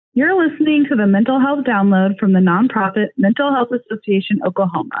You're listening to the Mental Health Download from the nonprofit Mental Health Association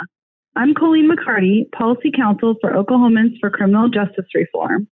Oklahoma. I'm Colleen McCarty, Policy Counsel for Oklahomans for Criminal Justice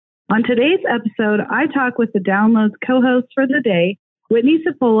Reform. On today's episode, I talk with the Download's co-hosts for the day, Whitney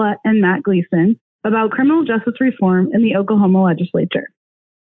Cipolla and Matt Gleason, about criminal justice reform in the Oklahoma legislature.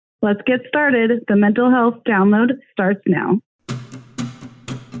 Let's get started. The Mental Health Download starts now.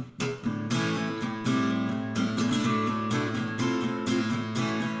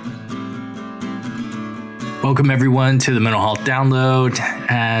 Welcome, everyone, to the Mental Health Download.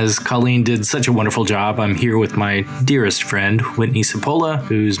 As Colleen did such a wonderful job, I'm here with my dearest friend, Whitney Cipolla,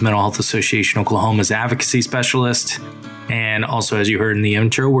 who's Mental Health Association Oklahoma's advocacy specialist. And also, as you heard in the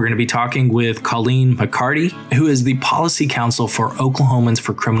intro, we're going to be talking with Colleen McCarty, who is the Policy Counsel for Oklahomans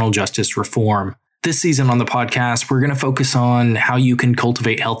for Criminal Justice Reform. This season on the podcast, we're going to focus on how you can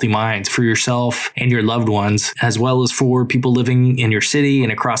cultivate healthy minds for yourself and your loved ones, as well as for people living in your city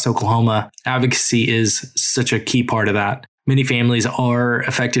and across Oklahoma. Advocacy is such a key part of that. Many families are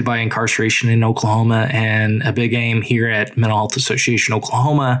affected by incarceration in Oklahoma, and a big aim here at Mental Health Association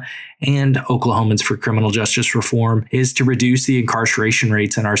Oklahoma and Oklahomans for Criminal Justice Reform is to reduce the incarceration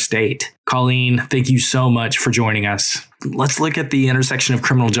rates in our state. Colleen, thank you so much for joining us. Let's look at the intersection of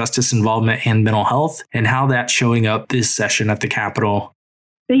criminal justice involvement and mental health and how that's showing up this session at the Capitol.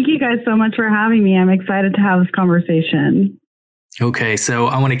 Thank you guys so much for having me. I'm excited to have this conversation. Okay, so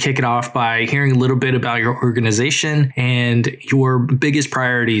I want to kick it off by hearing a little bit about your organization and your biggest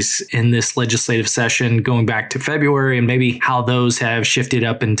priorities in this legislative session going back to February and maybe how those have shifted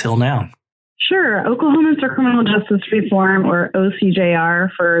up until now. Sure. Oklahomans for Criminal Justice Reform, or OCJR,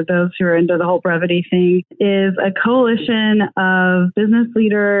 for those who are into the whole brevity thing, is a coalition of business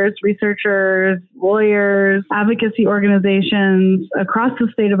leaders, researchers, lawyers, advocacy organizations across the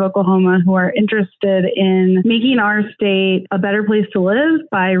state of Oklahoma who are interested in making our state a better place to live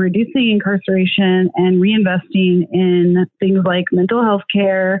by reducing incarceration and reinvesting in things like mental health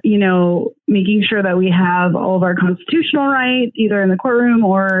care, making sure that we have all of our constitutional rights, either in the courtroom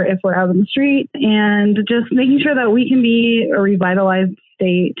or if we're out on the street, and just making sure that we can be a revitalized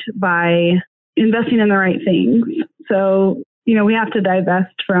state by investing in the right things. So, we have to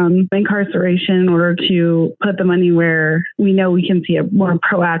divest from incarceration in order to put the money where we know we can see a more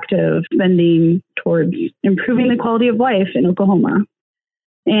proactive spending towards improving the quality of life in Oklahoma.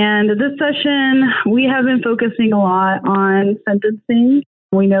 And this session, we have been focusing a lot on sentencing.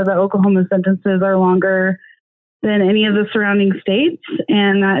 We know that Oklahoma's sentences are longer than any of the surrounding states,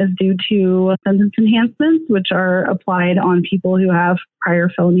 and that is due to sentence enhancements, which are applied on people who have prior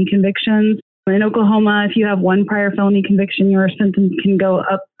felony convictions. In Oklahoma, if you have one prior felony conviction, your sentence can go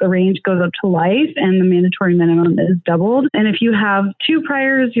up, the range goes up to life, and the mandatory minimum is doubled. And if you have two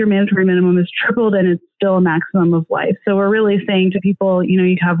priors, your mandatory minimum is tripled, and it's still a maximum of life. So we're really saying to people,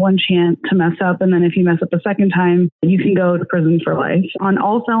 you have one chance to mess up, and then if you mess up a second time, you can go to prison for life on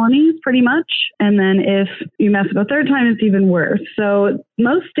all felonies, pretty much. And then if you mess up a third time, it's even worse. So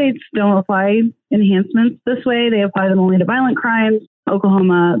most states don't apply enhancements this way. They apply them only to violent crimes.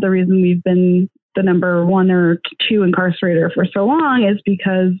 Oklahoma, the reason we've been the number one or two incarcerator for so long is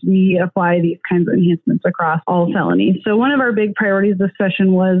because we apply these kinds of enhancements across all felonies. So one of our big priorities this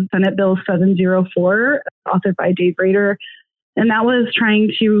session was Senate Bill 704, authored by Dave Rader. And that was trying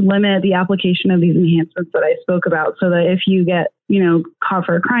to limit the application of these enhancements that I spoke about so that if you get, caught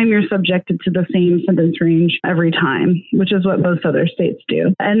for a crime, you're subjected to the same sentence range every time, which is what most other states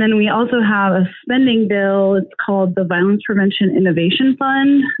do. And then we also have a spending bill. It's called the Violence Prevention Innovation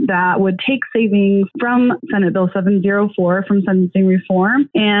Fund that would take savings from Senate Bill 704 from sentencing reform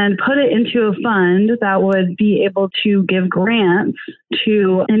and put it into a fund that would be able to give grants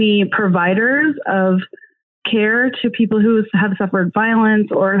to any providers of care to people who have suffered violence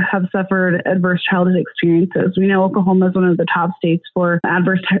or have suffered adverse childhood experiences. We know Oklahoma is one of the top states for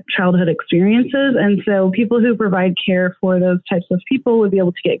adverse childhood experiences. And so people who provide care for those types of people would be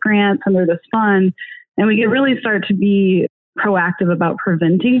able to get grants under this fund. And we could really start to be proactive about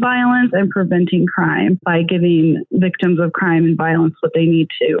preventing violence and preventing crime by giving victims of crime and violence what they need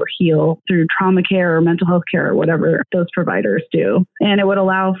to heal through trauma care or mental health care or whatever those providers do. And it would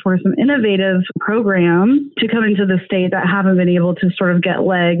allow for some innovative programs to come into the state that haven't been able to sort of get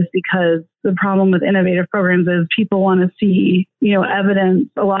legs because the problem with innovative programs is people want to see, evidence,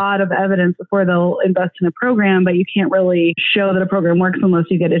 a lot of evidence before they'll invest in a program, but you can't really show that a program works unless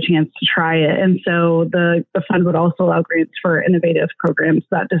you get a chance to try it. And so the fund would also allow grants for innovative programs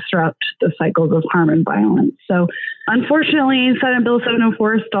that disrupt the cycles of harm and violence. So Unfortunately, Senate Bill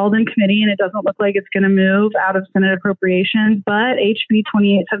 704 stalled in committee, and it doesn't look like it's going to move out of Senate appropriations. But HB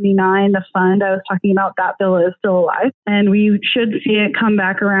 2879, the fund I was talking about, that bill is still alive, and we should see it come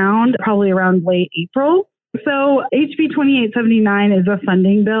back around probably around late April. So HB 2879 is a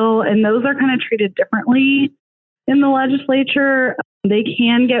funding bill, and those are kind of treated differently in the legislature. They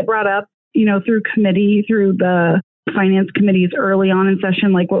can get brought up, through committee, through the finance committees early on in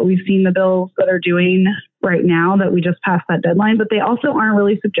session, like what we've seen the bills that are doing right now that we just passed that deadline, but they also aren't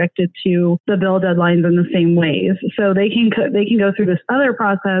really subjected to the bill deadlines in the same ways. So they can go through this other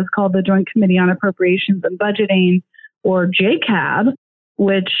process called the Joint Committee on Appropriations and Budgeting, or JCAB,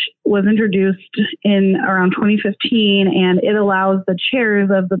 which was introduced in around 2015, and it allows the chairs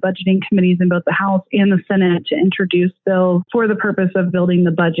of the budgeting committees in both the House and the Senate to introduce bills for the purpose of building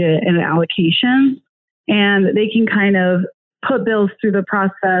the budget and allocations. And they can kind of put bills through the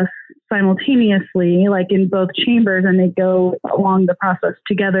process simultaneously, like in both chambers, and they go along the process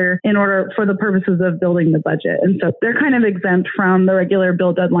together in order for the purposes of building the budget. And so they're kind of exempt from the regular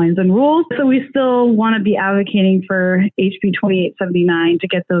bill deadlines and rules. So we still want to be advocating for HB 2879 to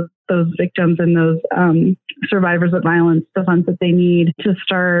get those victims and those survivors of violence the funds that they need to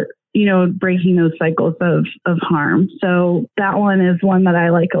start breaking those cycles of harm. So that one is one that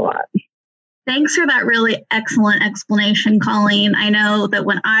I like a lot. Thanks for that really excellent explanation, Colleen. I know that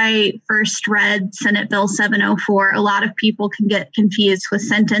when I first read Senate Bill 704, a lot of people can get confused with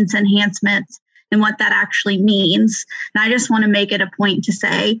sentence enhancements and what that actually means. And I just want to make it a point to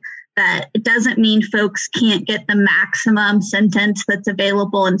say that it doesn't mean folks can't get the maximum sentence that's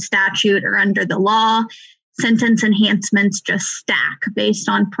available in statute or under the law. Sentence enhancements just stack based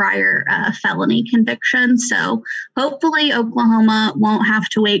on prior felony convictions. So hopefully Oklahoma won't have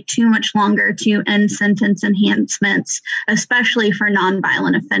to wait too much longer to end sentence enhancements, especially for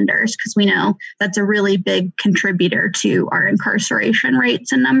nonviolent offenders, because we know that's a really big contributor to our incarceration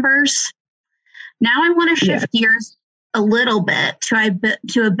rates and numbers. Now I want to shift gears a little bit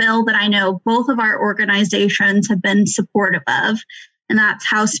to a bill that I know both of our organizations have been supportive of, and that's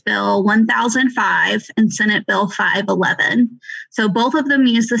House Bill 1005 and Senate Bill 511. So both of them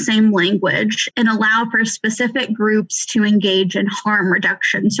use the same language and allow for specific groups to engage in harm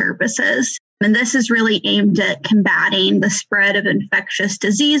reduction services. And this is really aimed at combating the spread of infectious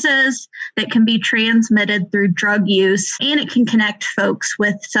diseases that can be transmitted through drug use, and it can connect folks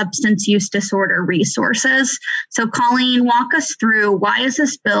with substance use disorder resources. So Colleen, walk us through, why is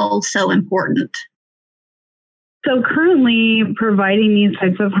this bill so important? So currently, providing these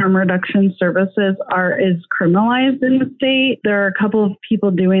types of harm reduction services is criminalized in the state. There are a couple of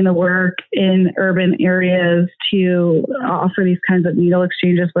people doing the work in urban areas to offer these kinds of needle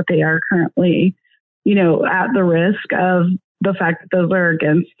exchanges, but they are currently, at the risk of the fact that those are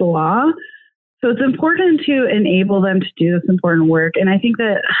against the law. So it's important to enable them to do this important work. And I think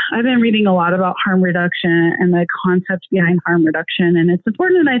that I've been reading a lot about harm reduction and the concept behind harm reduction. And it's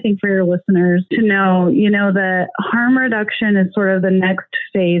important, I think, for your listeners to know, that harm reduction is sort of the next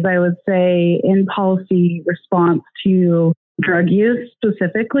phase, I would say, in policy response to drug use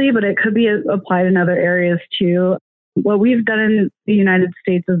specifically, but it could be applied in other areas too. What we've done in the United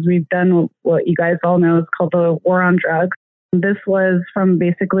States is we've done what you guys all know is called the War on Drugs. This was from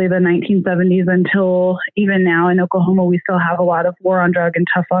basically the 1970s until even now in Oklahoma, we still have a lot of war on drug and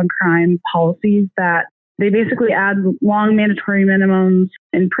tough on crime policies that they basically add long mandatory minimums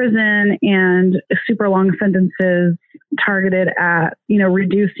in prison and super long sentences targeted at,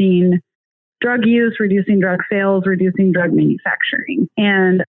 reducing drug use, reducing drug sales, reducing drug manufacturing.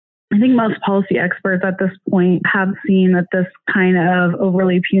 And I think most policy experts at this point have seen that this kind of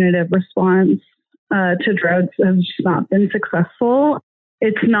overly punitive response to drugs has just not been successful.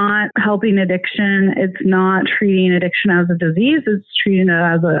 It's not helping addiction. It's not treating addiction as a disease. It's treating it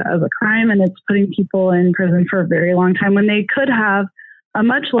as a crime, and it's putting people in prison for a very long time when they could have a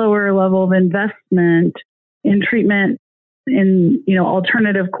much lower level of investment in treatment in,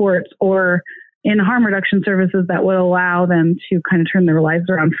 alternative courts or in harm reduction services that would allow them to kind of turn their lives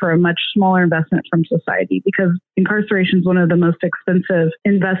around for a much smaller investment from society, because incarceration is one of the most expensive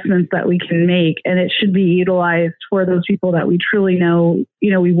investments that we can make. And it should be utilized for those people that we truly know,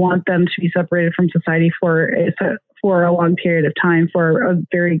 we want them to be separated from society for a long period of time for a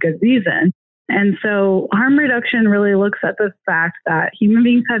very good reason. And so harm reduction really looks at the fact that human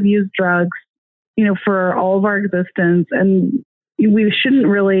beings have used drugs, for all of our existence, and we shouldn't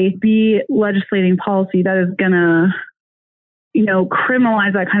really be legislating policy that is going to,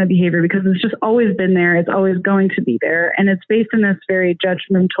 criminalize that kind of behavior, because it's just always been there. It's always going to be there. And it's based in this very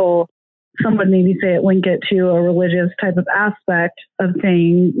judgmental some would maybe say it link it to a religious type of aspect of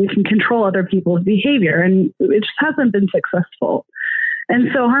saying we can control other people's behavior, and it just hasn't been successful. And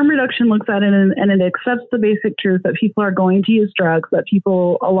so harm reduction looks at it and it accepts the basic truth that people are going to use drugs, that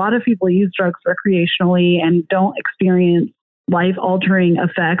a lot of people use drugs recreationally and don't experience life-altering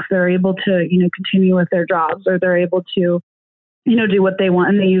effects. They're able to, continue with their jobs, or they're able to, do what they want,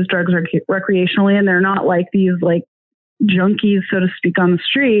 and they use drugs recreationally, and they're not like these junkies, so to speak, on the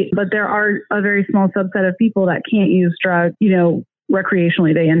street. But there are a very small subset of people that can't use drugs,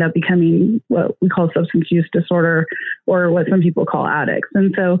 recreationally. They end up becoming what we call substance use disorder, or what some people call addicts.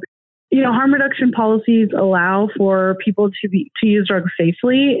 And so, harm reduction policies allow for people to use drugs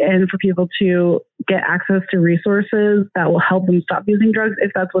safely, and for people to get access to resources that will help them stop using drugs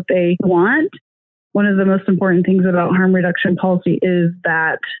if that's what they want. One of the most important things about harm reduction policy is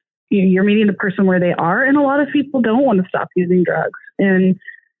that you're meeting the person where they are, and a lot of people don't want to stop using drugs. And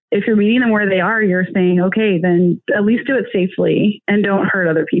if you're meeting them where they are, you're saying, okay, then at least do it safely and don't hurt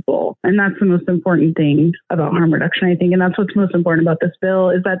other people. And that's the most important thing about harm reduction, I think. And that's what's most important about this bill,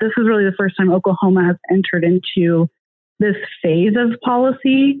 is that this is really the first time Oklahoma has entered into this phase of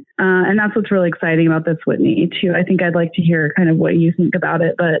policy. And that's what's really exciting about this, Whitney, too. I think I'd like to hear kind of what you think about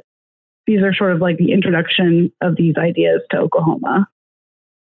it. But these are sort of like the introduction of these ideas to Oklahoma.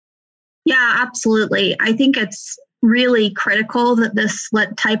 Yeah, absolutely. I think it's really critical that this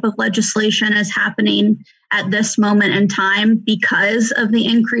type of legislation is happening at this moment in time because of the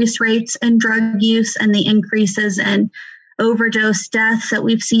increased rates in drug use and the increases in overdose deaths that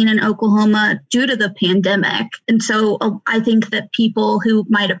we've seen in Oklahoma due to the pandemic. And so I think that people who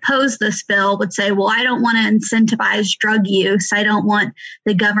might oppose this bill would say, well, I don't want to incentivize drug use. I don't want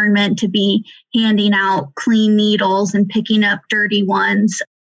the government to be handing out clean needles and picking up dirty ones.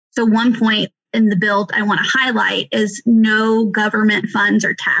 So one point in the bill I want to highlight is no government funds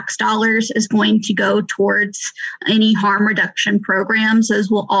or tax dollars is going to go towards any harm reduction programs, as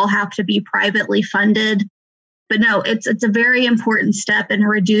will all have to be privately funded. But no, it's a very important step in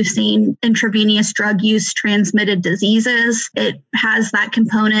reducing intravenous drug use transmitted diseases. It has that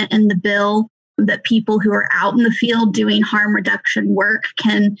component in the bill that people who are out in the field doing harm reduction work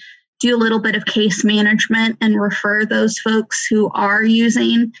can do a little bit of case management and refer those folks who are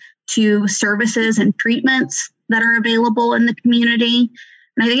using to services and treatments that are available in the community.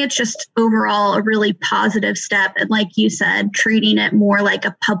 And I think it's just overall a really positive step. And like you said, treating it more like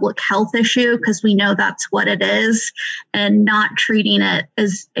a public health issue, because we know that's what it is, and not treating it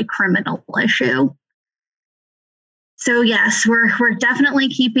as a criminal issue. So yes, we're definitely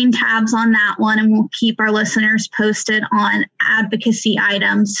keeping tabs on that one, and we'll keep our listeners posted on advocacy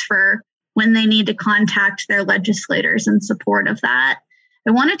items for when they need to contact their legislators in support of that.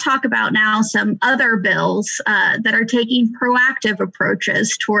 I want to talk about now some other bills that are taking proactive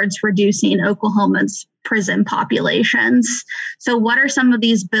approaches towards reducing Oklahoma's prison populations. So what are some of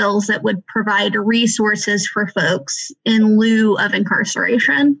these bills that would provide resources for folks in lieu of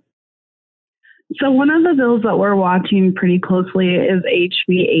incarceration? So one of the bills that we're watching pretty closely is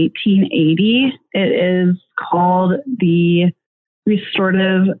HB 1880. It is called the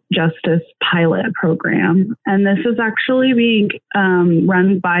Restorative Justice Pilot Program. And this is actually being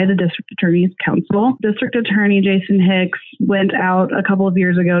run by the District Attorney's Council. District Attorney Jason Hicks went out a couple of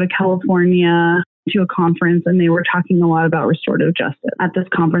years ago to California to a conference, and they were talking a lot about restorative justice at this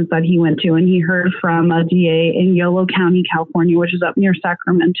conference that he went to. And he heard from a DA in Yolo County, California, which is up near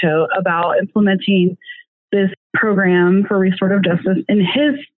Sacramento, about implementing this program for restorative justice in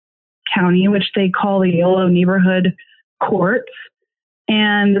his county, which they call the Yolo Neighborhood Courts.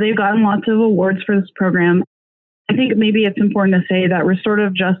 And they've gotten lots of awards for this program. I think maybe it's important to say that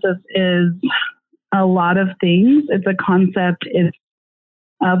restorative justice is a lot of things. It's a concept. It's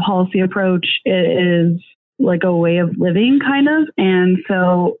a policy approach. It is like a way of living, kind of. And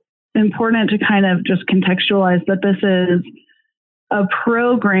so important to kind of just contextualize that this is a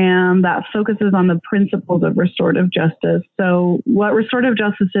program that focuses on the principles of restorative justice. So what restorative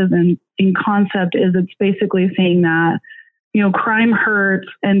justice is in concept is it's basically saying that crime hurts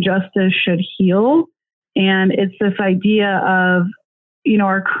and justice should heal. And it's this idea of,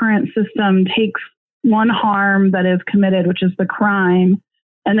 our current system takes one harm that is committed, which is the crime,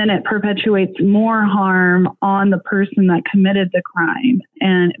 and then it perpetuates more harm on the person that committed the crime.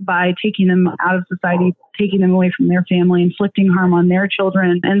 And by taking them out of society, taking them away from their family, inflicting harm on their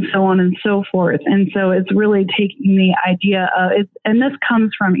children, and so on and so forth. And so it's really taking the idea of it, and this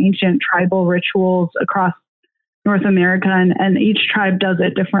comes from ancient tribal rituals across North America, and each tribe does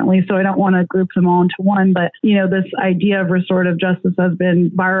it differently. So I don't want to group them all into one, but, this idea of restorative justice has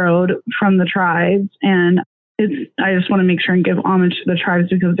been borrowed from the tribes. And I just want to make sure and give homage to the tribes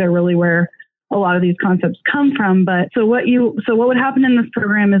because they're really where a lot of these concepts come from. But so what would happen in this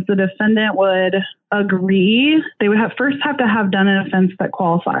program is the defendant would agree. They would first have to have done an offense that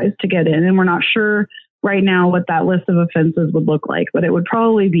qualifies to get in. And we're not sure right now what that list of offenses would look like, but it would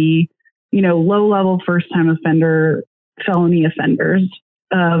probably be, low level first time offender, felony offenders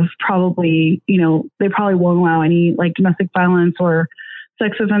of probably, they probably won't allow any like domestic violence or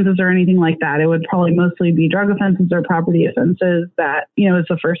sex offenses or anything like that. It would probably mostly be drug offenses or property offenses that, is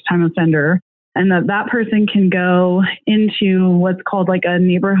a first time offender. And that person can go into what's called like a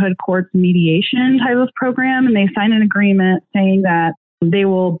neighborhood courts mediation type of program. And they sign an agreement saying that they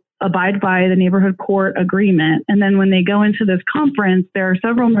will abide by the neighborhood court agreement. And then when they go into this conference, there are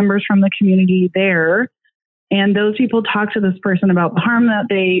several members from the community there. And those people talk to this person about the harm that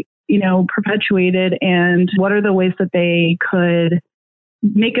they, perpetuated and what are the ways that they could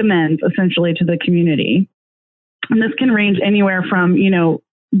make amends essentially to the community. And this can range anywhere from,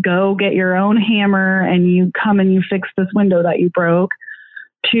 go get your own hammer and you come and you fix this window that you broke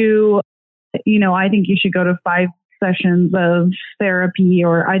to, I think you should go to 5 sessions of therapy,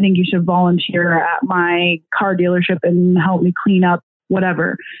 or I think you should volunteer at my car dealership and help me clean up,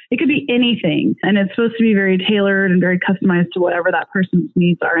 whatever. It could be anything. And it's supposed to be very tailored and very customized to whatever that person's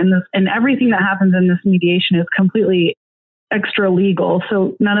needs are. And everything that happens in this mediation is completely extra legal.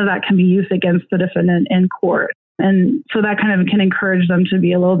 So none of that can be used against the defendant in court. And so that kind of can encourage them to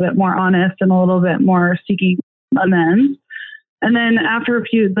be a little bit more honest and a little bit more seeking amends. And then after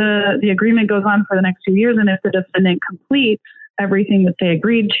the agreement goes on for the next 2 years. And if the defendant completes everything that they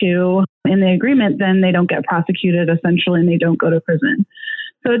agreed to in the agreement, then they don't get prosecuted essentially and they don't go to prison.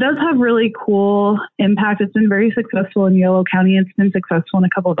 So it does have really cool impact. It's been very successful in Yolo County. It's been successful in a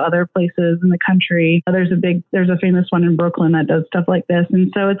couple of other places in the country. There's a famous one in Brooklyn that does stuff like this.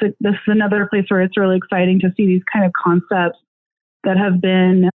 And so this is another place where it's really exciting to see these kind of concepts that have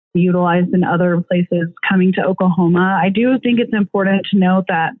been utilized in other places coming to Oklahoma. I do think it's important to note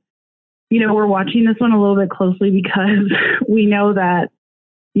that, we're watching this one a little bit closely because we know that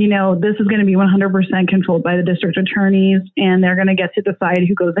this is going to be 100% controlled by the district attorneys, and they're going to get to decide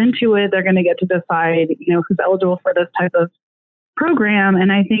who goes into it. They're going to get to decide, who's eligible for this type of program.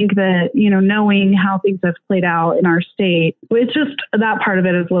 And I think that, knowing how things have played out in our state, it's just that part of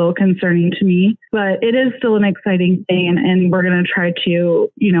it is a little concerning to me, but it is still an exciting thing. And we're going to try to,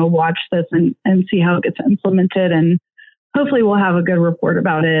 watch this and see how it gets implemented. And hopefully we'll have a good report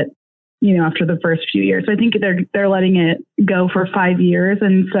about it, after the first few years. I think they're letting it go for 5 years.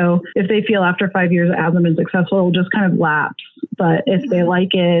 And so if they feel after 5 years it hasn't been successful, it'll just kind of lapse. But if they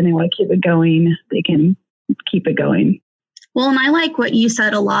like it and they want to keep it going, they can keep it going. Well, and I like what you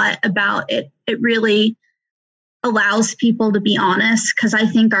said a lot about it. It really allows people to be honest, because I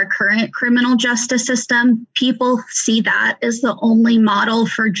think our current criminal justice system, people see that as the only model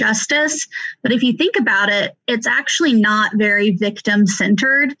for justice. But if you think about it, it's actually not very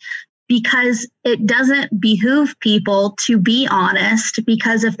victim-centered, because it doesn't behoove people to be honest,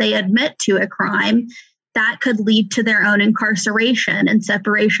 because if they admit to a crime, that could lead to their own incarceration and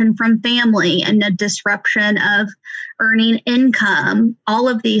separation from family and a disruption of earning income, all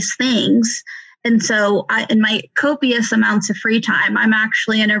of these things. And so in my copious amounts of free time, I'm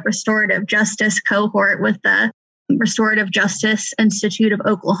actually in a restorative justice cohort with the Restorative Justice Institute of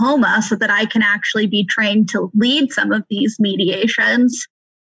Oklahoma so that I can actually be trained to lead some of these mediations.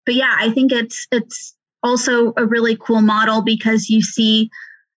 But yeah, I think it's also a really cool model because you see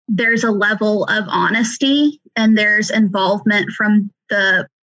there's a level of honesty and there's involvement from the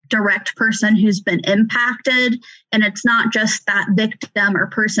direct person who's been impacted. And it's not just that victim or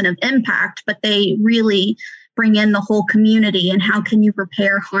person of impact, but they really bring in the whole community and how can you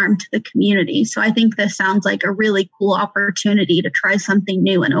repair harm to the community. So I think this sounds like a really cool opportunity to try something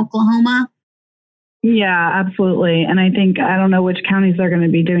new in Oklahoma. Yeah, absolutely. And I don't know which counties they're going to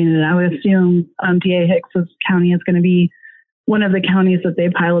be doing it. I would assume DA Hicks's county is going to be one of the counties that they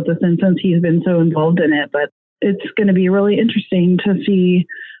pilot this in since he's been so involved in it. But it's going to be really interesting to see.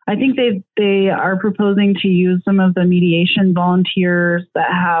 I think they are proposing to use some of the mediation volunteers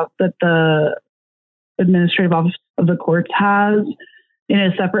that the administrative office of the courts has in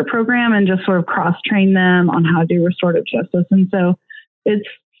a separate program and just sort of cross-train them on how to do restorative justice. And so it's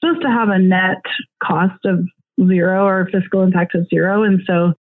supposed to have a net cost of 0 or fiscal impact of 0. And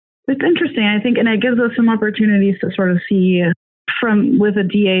so it's interesting, I think, and it gives us some opportunities to sort of see with a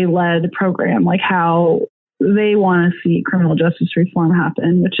DA-led program, like how they want to see criminal justice reform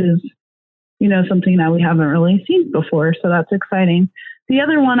happen, which is, something that we haven't really seen before. So that's exciting. The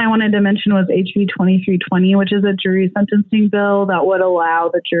other one I wanted to mention was HB 2320, which is a jury sentencing bill that would allow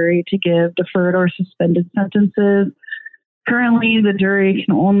the jury to give deferred or suspended sentences. Currently, the jury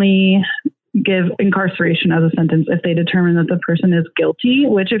can only give incarceration as a sentence if they determine that the person is guilty,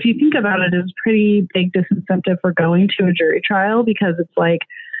 which, if you think about it, is a pretty big disincentive for going to a jury trial, because it's like,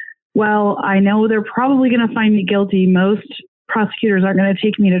 well, I know they're probably going to find me guilty. Most prosecutors aren't going to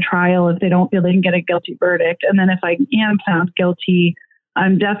take me to trial if they don't feel they can get a guilty verdict. And then if I am found guilty,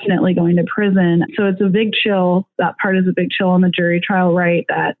 I'm definitely going to prison. So it's a big chill. That part is a big chill on the jury trial right,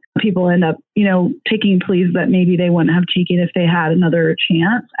 that people end up, taking pleas that maybe they wouldn't have taken if they had another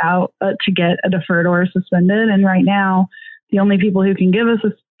chance out to get a deferred or suspended. And right now, the only people who can give us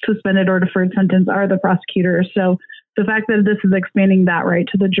a suspended or deferred sentence are the prosecutors. So the fact that this is expanding that right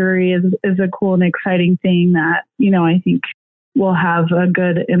to the jury is a cool and exciting thing that, I think will have a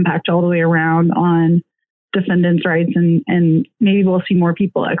good impact all the way around on defendants' rights, and maybe we'll see more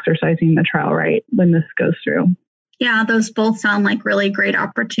people exercising the trial right when this goes through. Yeah, those both sound like really great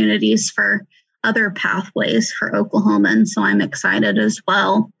opportunities for other pathways for Oklahomans, so I'm excited as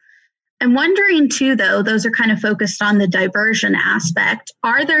well. I'm wondering too, though, those are kind of focused on the diversion aspect.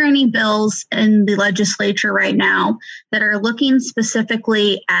 Are there any bills in the legislature right now that are looking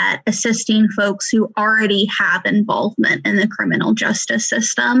specifically at assisting folks who already have involvement in the criminal justice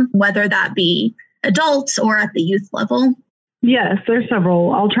system, whether that be adults or at the youth level? Yes, there's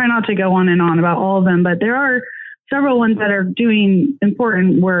several. I'll try not to go on and on about all of them, but there are several ones that are doing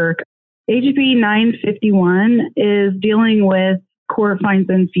important work. HB 951 is dealing with court fines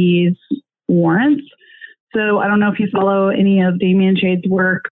and fees warrants. So I don't know if you follow any of Damian Shade's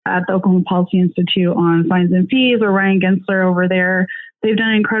work at the Oklahoma Policy Institute on fines and fees, or Ryan Gensler over there. They've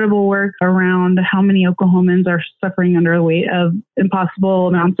done incredible work around how many Oklahomans are suffering under the weight of impossible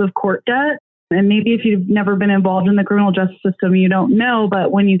amounts of court debt. And maybe if you've never been involved in the criminal justice system, you don't know,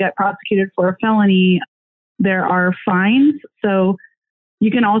 but when you get prosecuted for a felony, there are fines. So you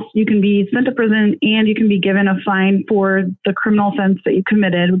can be sent to prison, and you can be given a fine for the criminal offense that you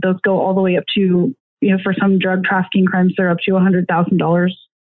committed. Those go all the way up to, for some drug trafficking crimes, they're up to $100,000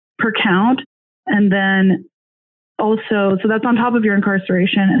 per count. And then also, so that's on top of your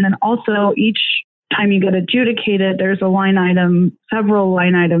incarceration. And then also each time you get adjudicated, there's several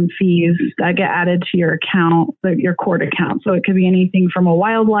line item fees that get added to your account, your court account. So it could be anything from a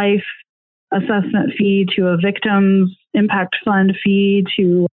wildlife assessment fee to a victim's impact fund fee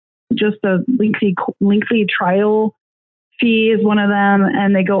to just a lengthy trial fee is one of them.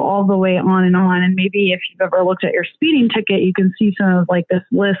 And they go all the way on and on. And maybe if you've ever looked at your speeding ticket, you can see some of this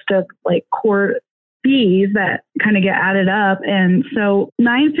list of court fees that kind of get added up. And so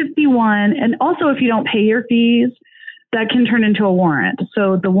 951, and also if you don't pay your fees, that can turn into a warrant.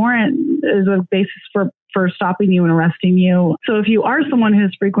 So the warrant is a basis for stopping you and arresting you. So if you are someone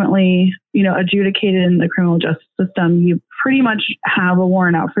who's frequently, adjudicated in the criminal justice system, you pretty much have a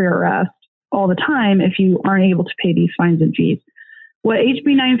warrant out for your arrest all the time if you aren't able to pay these fines and fees. What HB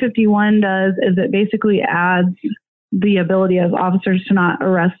 951 does is it basically adds the ability of officers to not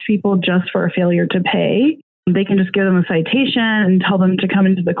arrest people just for a failure to pay. They can just give them a citation and tell them to come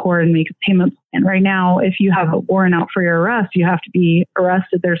into the court and make a payment. And right now, if you have a warrant out for your arrest, you have to be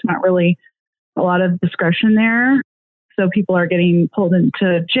arrested. There's not really a lot of discretion there. So people are getting pulled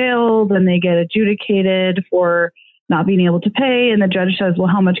into jail, then they get adjudicated for not being able to pay. And the judge says, well,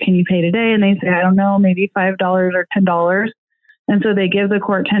 how much can you pay today? And they say, I don't know, maybe $5 or $10. And so they give the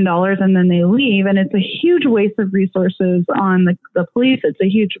court $10 and then they leave. And it's a huge waste of resources on the police. It's a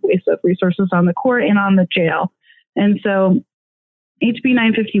huge waste of resources on the court and on the jail. And so HB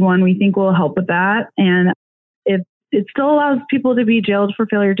 951, we think, will help with that. And it still allows people to be jailed for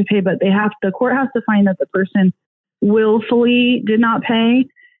failure to pay, but the court has to find that the person willfully did not pay.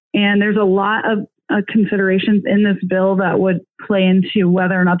 And there's a lot of considerations in this bill that would play into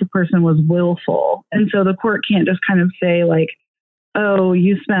whether or not the person was willful. And so the court can't just kind of say oh,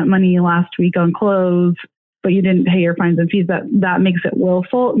 you spent money last week on clothes, but you didn't pay your fines and fees. That makes it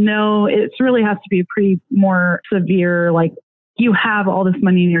willful. No, it really has to be pretty more severe. You have all this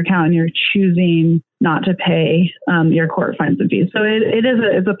money in your account and you're choosing not to pay your court fines and fees. So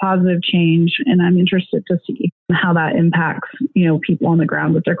it's a positive change, and I'm interested to see how that impacts, people on the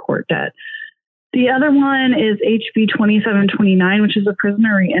ground with their court debt. The other one is HB 2729, which is a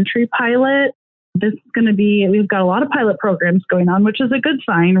prisoner reentry pilot. This is going to be, we've got a lot of pilot programs going on, which is a good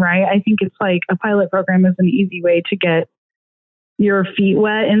sign, right? I think it's a pilot program is an easy way to get your feet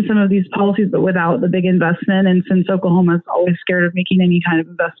wet in some of these policies, but without the big investment. And since Oklahoma is always scared of making any kind of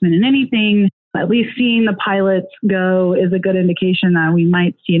investment in anything, at least seeing the pilots go is a good indication that we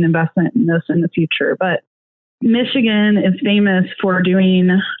might see an investment in this in the future. But Michigan is famous for doing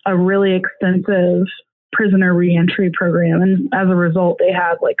a really extensive prisoner reentry program. And as a result, they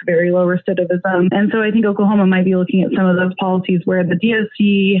have like very low recidivism. And so I think Oklahoma might be looking at some of those policies where the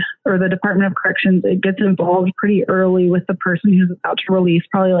DOC or the Department of Corrections, it gets involved pretty early with the person who's about to release,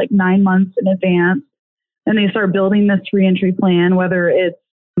 probably like 9 months in advance. And they start building this reentry plan, whether it's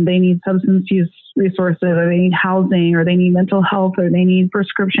they need substance use resources or they need housing or they need mental health or they need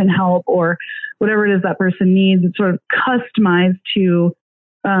prescription help or whatever it is that person needs. It's sort of customized to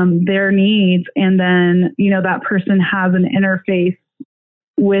their needs. And then, that person has an interface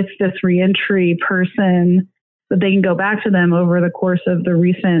with this reentry person that they can go back to them over the course of the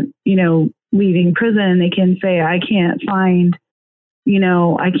recent, leaving prison. They can say, I can't find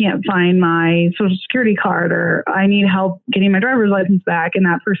my social security card, or I need help getting my driver's license back. And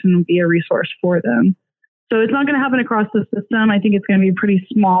that person will be a resource for them. So it's not going to happen across the system. I think it's going to be a pretty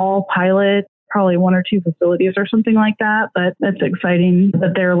small pilot, probably 1 or 2 facilities or something like that. But that's exciting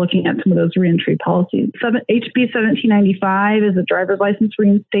that they're looking at some of those reentry policies. HB 1795 is a driver's license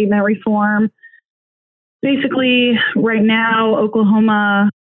reinstatement reform. Basically, right now, Oklahoma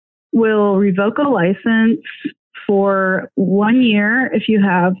will revoke a license for 1 year if you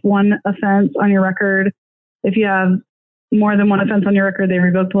have one offense on your record. If you have more than one offense on your record, they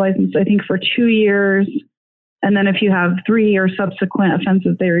revoke the license, I think, for 2 years. And then if you have 3 or subsequent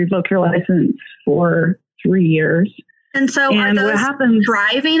offenses, they revoke your license for 3 years. And so are those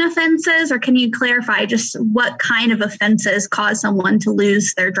driving offenses, or can you clarify just what kind of offenses cause someone to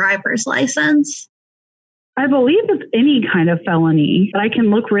lose their driver's license? I believe it's any kind of felony, but I can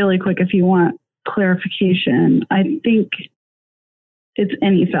look really quick if you want clarification. I think it's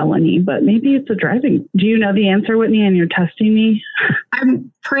any felony, but maybe it's a driving. Do you know the answer, Whitney, and you're testing me?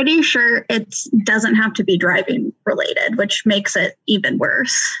 I'm pretty sure it doesn't have to be driving related, which makes it even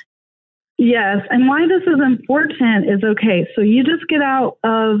worse. Yes. And why this is important is, okay, so you just get out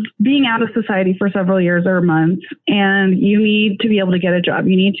of being out of society for several years or months, and you need to be able to get a job.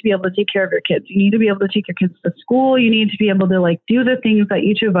 You need to be able to take care of your kids. You need to be able to take your kids to school. You need to be able to do the things that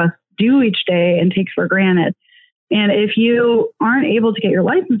each of us do each day and take for granted. And if you aren't able to get your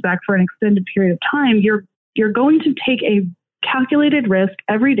license back for an extended period of time, you're going to take a calculated risk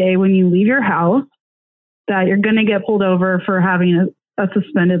every day when you leave your house that you're going to get pulled over for having a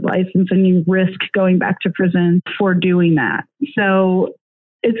suspended license, and you risk going back to prison for doing that. So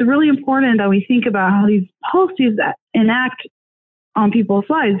it's really important that we think about how these policies that enact on people's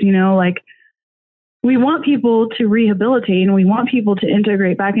lives, we want people to rehabilitate and we want people to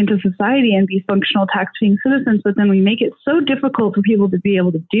integrate back into society and be functional tax-paying citizens, but then we make it so difficult for people to be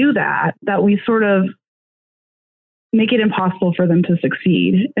able to do that we sort of make it impossible for them to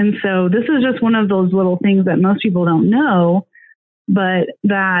succeed. And so this is just one of those little things that most people don't know, but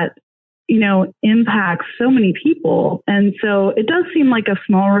that, impacts so many people. And so it does seem like a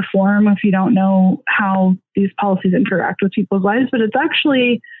small reform if you don't know how these policies interact with people's lives, but it's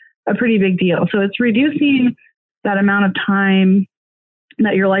actually a pretty big deal. So it's reducing that amount of time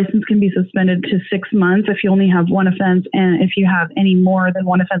that your license can be suspended to 6 months if you only have one offense. And if you have any more than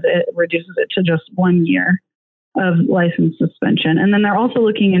one offense, it reduces it to just 1 year of license suspension. And then they're also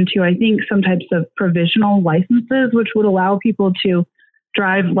looking into, I think, some types of provisional licenses, which would allow people to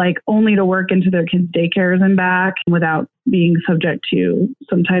drive only to work into their kids' daycares and back without being subject to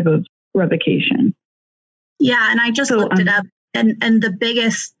some type of revocation. Yeah. And I just looked it up. And the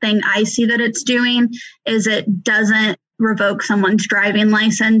biggest thing I see that it's doing is it doesn't revoke someone's driving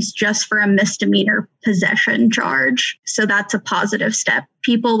license just for a misdemeanor possession charge. So that's a positive step.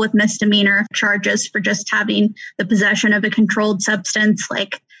 People with misdemeanor charges for just having the possession of a controlled substance,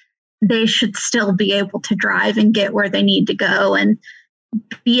 they should still be able to drive and get where they need to go and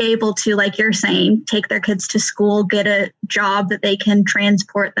be able to, like you're saying, take their kids to school, get a job that they can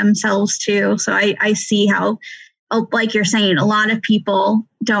transport themselves to. So I see how, like you're saying, a lot of people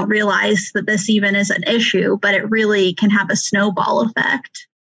don't realize that this even is an issue, but it really can have a snowball effect.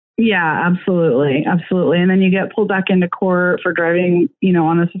 Yeah, absolutely. Absolutely. And then you get pulled back into court for driving,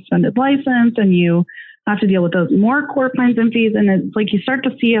 on a suspended license, and you have to deal with those more court fines and fees. And it's you start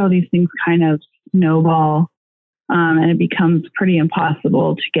to see how these things kind of snowball, and it becomes pretty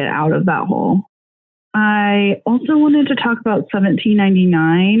impossible to get out of that hole. I also wanted to talk about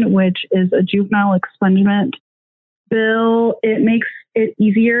 1799, which is a juvenile expungement bill. It makes it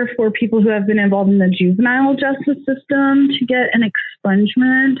easier for people who have been involved in the juvenile justice system to get an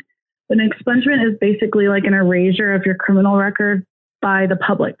expungement. An expungement is basically like an erasure of your criminal record by the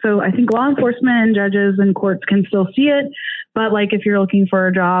public. So I think law enforcement and judges and courts can still see it, but if you're looking for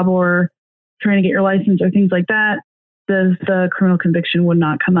a job or trying to get your license or things like that, the criminal conviction would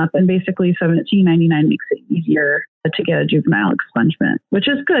not come up. And basically 1799 makes it easier to get a juvenile expungement, which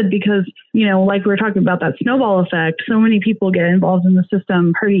is good because, like we were talking about that snowball effect, so many people get involved in the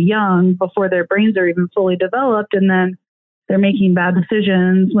system pretty young before their brains are even fully developed. And then they're making bad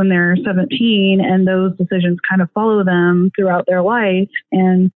decisions when they're 17, and those decisions kind of follow them throughout their life.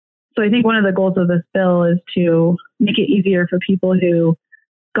 And so I think one of the goals of this bill is to make it easier for people who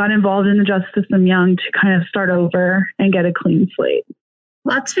got involved in the justice system young to kind of start over and get a clean slate.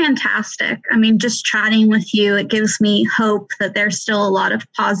 Well, that's fantastic. I mean, just chatting with you, it gives me hope that there's still a lot of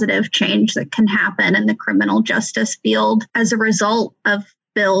positive change that can happen in the criminal justice field as a result of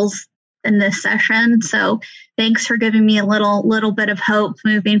bills in this session. So thanks for giving me a little bit of hope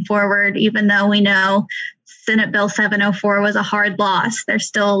moving forward, even though we know Senate Bill 704 was a hard loss. There's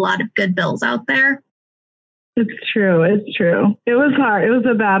still a lot of good bills out there. It's true. It was hard. It was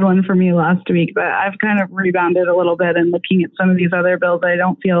a bad one for me last week, but I've kind of rebounded a little bit, and looking at some of these other bills, I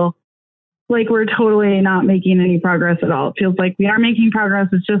don't feel like we're totally not making any progress at all. It feels like we are making progress.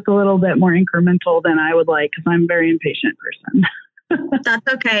 It's just a little bit more incremental than I would like because I'm a very impatient person. That's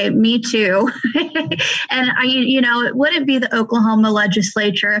okay. Me too. And it wouldn't be the Oklahoma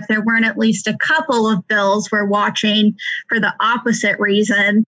legislature if there weren't at least a couple of bills we're watching for the opposite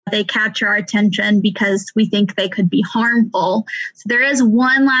reason. They catch our attention because we think they could be harmful. So there is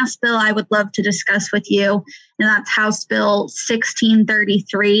one last bill I would love to discuss with you, and that's House Bill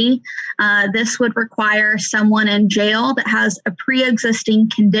 1633. This would require someone in jail that has a pre-existing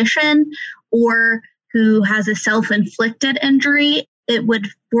condition or who has a self-inflicted injury. It would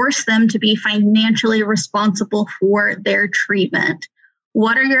force them to be financially responsible for their treatment.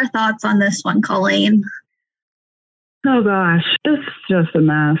 What are your thoughts on this one, Colleen? Oh gosh, this is just a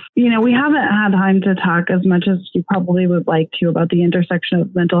mess. We haven't had time to talk as much as you probably would like to about the intersection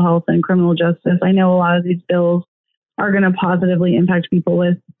of mental health and criminal justice. I know a lot of these bills are going to positively impact people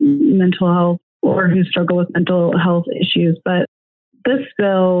with mental health or who struggle with mental health issues. But this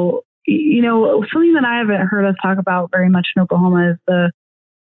bill, something that I haven't heard us talk about very much in Oklahoma is the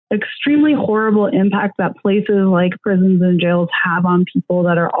extremely horrible impact that places like prisons and jails have on people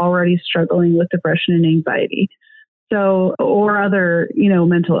that are already struggling with depression and anxiety. So, or other,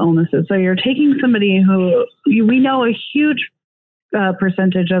 mental illnesses. So you're taking somebody who we know a huge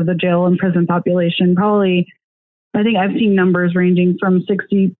percentage of the jail and prison population, probably, I think I've seen numbers ranging from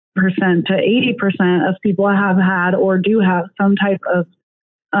 60% to 80% of people have had or do have some type of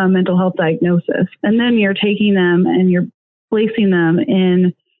mental health diagnosis. And then you're taking them and you're placing them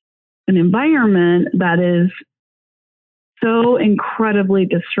in an environment that is so incredibly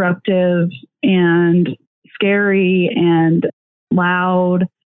disruptive and scary and loud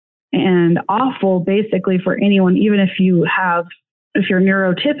and awful, basically, for anyone. Even if you're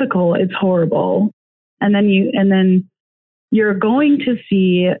neurotypical, it's horrible. And then you're going to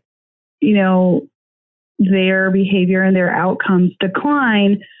see, their behavior and their outcomes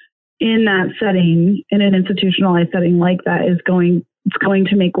decline in that setting, in an institutionalized setting like that. It's going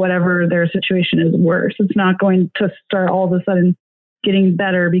to make whatever their situation is worse. It's not going to start all of a sudden getting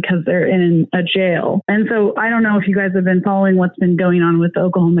better because they're in a jail. And so I don't know if you guys have been following what's been going on with the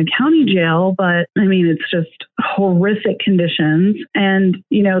Oklahoma County Jail, but I mean, it's just horrific conditions. And,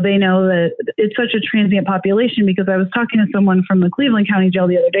 they know that it's such a transient population because I was talking to someone from the Cleveland County Jail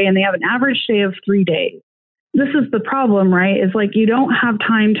the other day, and they have an average stay of 3 days. This is the problem, right? Is like, you don't have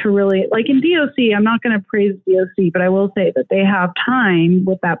time to really, like in DOC, I'm not going to praise DOC, but I will say that they have time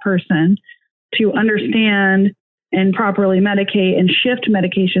with that person to understand and properly medicate and shift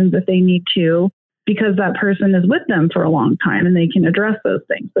medications if they need to, because that person is with them for a long time and they can address those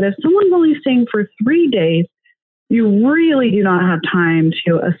things. But if someone's only staying for 3 days, you really do not have time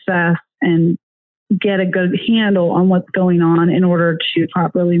to assess and get a good handle on what's going on in order to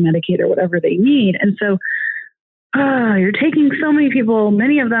properly medicate or whatever they need. And so you're taking so many people.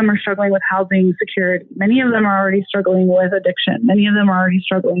 Many of them are struggling with housing security. Many of them are already struggling with addiction. Many of them are already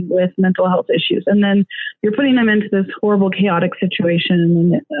struggling with mental health issues. And then you're putting them into this horrible, chaotic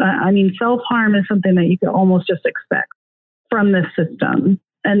situation. And self-harm is something that you could almost just expect from this system.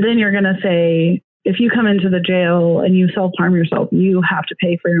 And then you're going to say, if you come into the jail and you self-harm yourself, you have to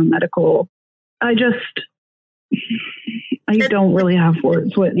pay for your medical. I don't really have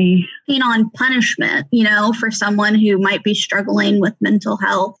words, Whitney. On punishment, for someone who might be struggling with mental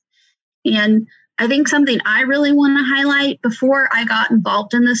health. And I think something I really want to highlight before I got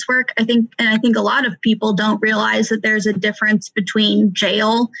involved in this work, I think a lot of people don't realize that there's a difference between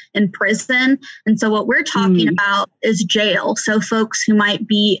jail and prison. And so what we're talking about is jail. So folks who might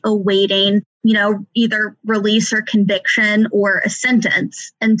be awaiting, either release or conviction or a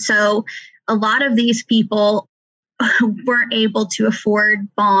sentence. And so a lot of these people weren't able to afford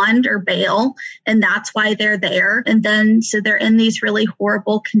bond or bail, and that's why they're there. And then so they're in these really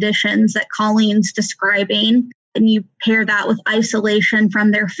horrible conditions that Colleen's describing. And you pair that with isolation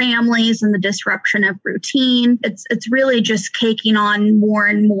from their families and the disruption of routine. It's really just caking on more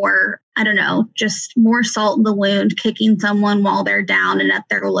and more, I don't know, just more salt in the wound, kicking someone while they're down and at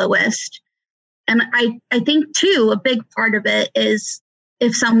their lowest. And I think, too, a big part of it is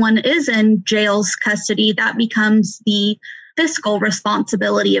if someone is in jail's custody, that becomes the fiscal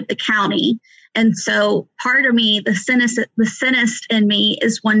responsibility of the county. And so part of me, the cynist in me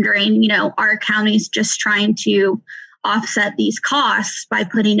is wondering, our county's just trying to offset these costs by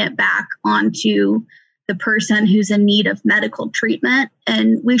putting it back onto the person who's in need of medical treatment.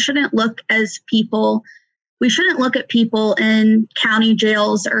 And we shouldn't look at people in county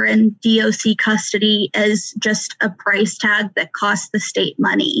jails or in DOC custody as just a price tag that costs the state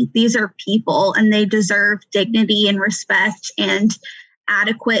money. These are people, and they deserve dignity and respect and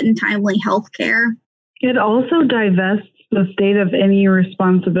adequate and timely health care. It also divests the state of any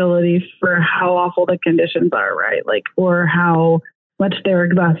responsibility for how awful the conditions are, right? Or how much they're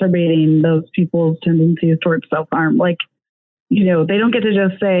exacerbating those people's tendencies towards self-harm. They don't get to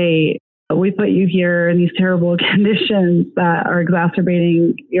just say, we put you here in these terrible conditions that are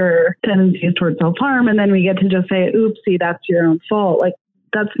exacerbating your tendencies towards self-harm. And then we get to just say, oopsie, that's your own fault.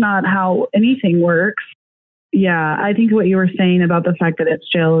 That's not how anything works. Yeah, I think what you were saying about the fact that it's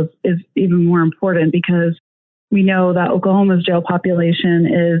jail is even more important, because we know that Oklahoma's jail population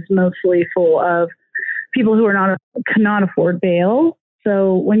is mostly full of people who cannot afford bail.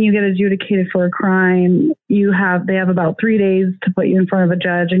 So when you get adjudicated for a crime, they have about 3 days to put you in front of a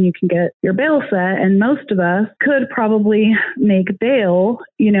judge and you can get your bail set. And most of us could probably make bail,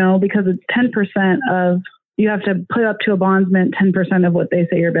 because it's 10% of, you have to put up to a bondsman 10% of what they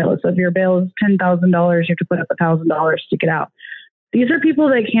say your bail is. So if your bail is $10,000, you have to put up $1,000 to get out. These are people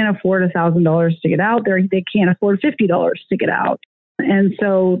that can't afford $1,000 to get out. They can't afford $50 to get out. And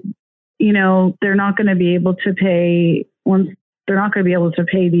so, they're not going to be able to pay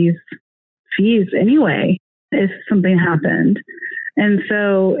these fees anyway if something happened. And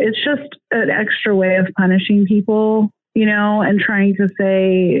so it's just an extra way of punishing people, and trying to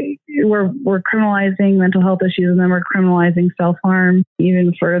say we're criminalizing mental health issues, and then we're criminalizing self-harm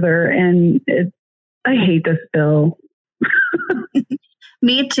even further. And I hate this bill.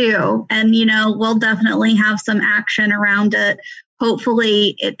 Me too. And, we'll definitely have some action around it.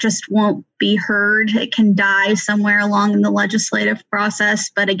 Hopefully it just won't be heard. It can die somewhere along in the legislative process.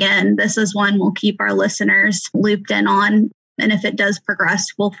 But again, this is one we'll keep our listeners looped in on. And if it does progress,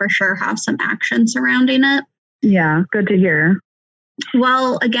 we'll for sure have some action surrounding it. Yeah, good to hear.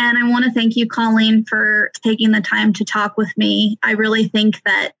 Well, again, I want to thank you, Colleen, for taking the time to talk with me. I really think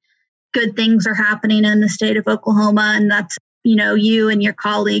that good things are happening in the state of Oklahoma, and that's, you and your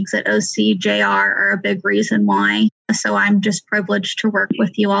colleagues at OCJR are a big reason why. So I'm just privileged to work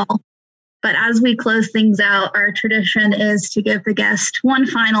with you all. But as we close things out, our tradition is to give the guest one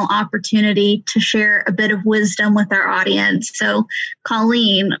final opportunity to share a bit of wisdom with our audience. So,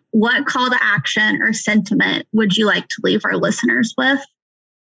 Colleen, what call to action or sentiment would you like to leave our listeners with?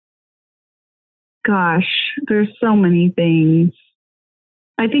 Gosh, there's so many things.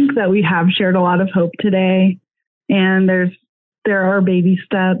 I think that we have shared a lot of hope today, and there are baby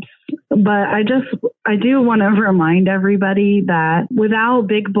steps, but I do want to remind everybody that without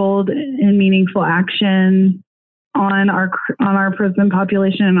big, bold, and meaningful action on our prison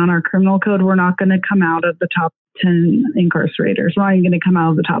population and on our criminal code, we're not going to come out of the top 10 incarcerators. We're not even going to come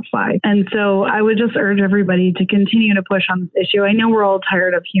out of the top 5. And so I would just urge everybody to continue to push on this issue. I know we're all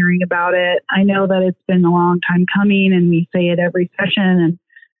tired of hearing about it. I know that it's been a long time coming, and we say it every session, and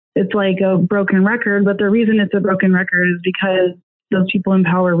it's like a broken record. But the reason it's a broken record is because those people in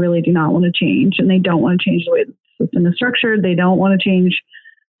power really do not want to change, and they don't want to change the way the system is structured. They don't want to change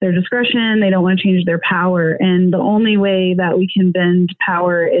their discretion. They don't want to change their power. And the only way that we can bend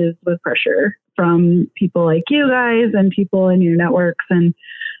power is with pressure from people like you guys and people in your networks. And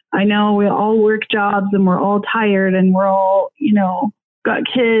I know we all work jobs, and we're all tired, and we're all, got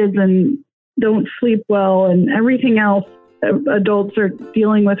kids and don't sleep well and everything else adults are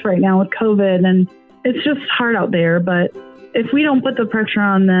dealing with right now with COVID. And it's just hard out there. But if we don't put the pressure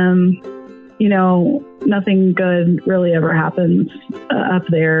on them, nothing good really ever happens up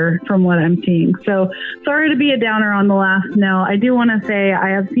there from what I'm seeing. So sorry to be a downer on the last note. I do want to say I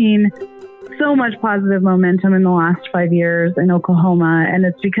have seen so much positive momentum in the last 5 years in Oklahoma, and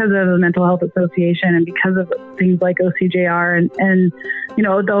it's because of the Mental Health Association and because of things like OCJR and the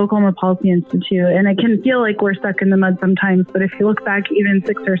Oklahoma Policy Institute. And it can feel like we're stuck in the mud sometimes, but if you look back even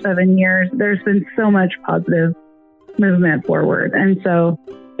 6 or 7 years, there's been so much positive movement forward. And so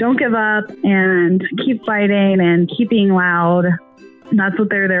don't give up and keep fighting and keep being loud. That's what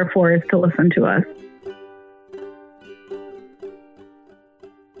they're there for, is to listen to us.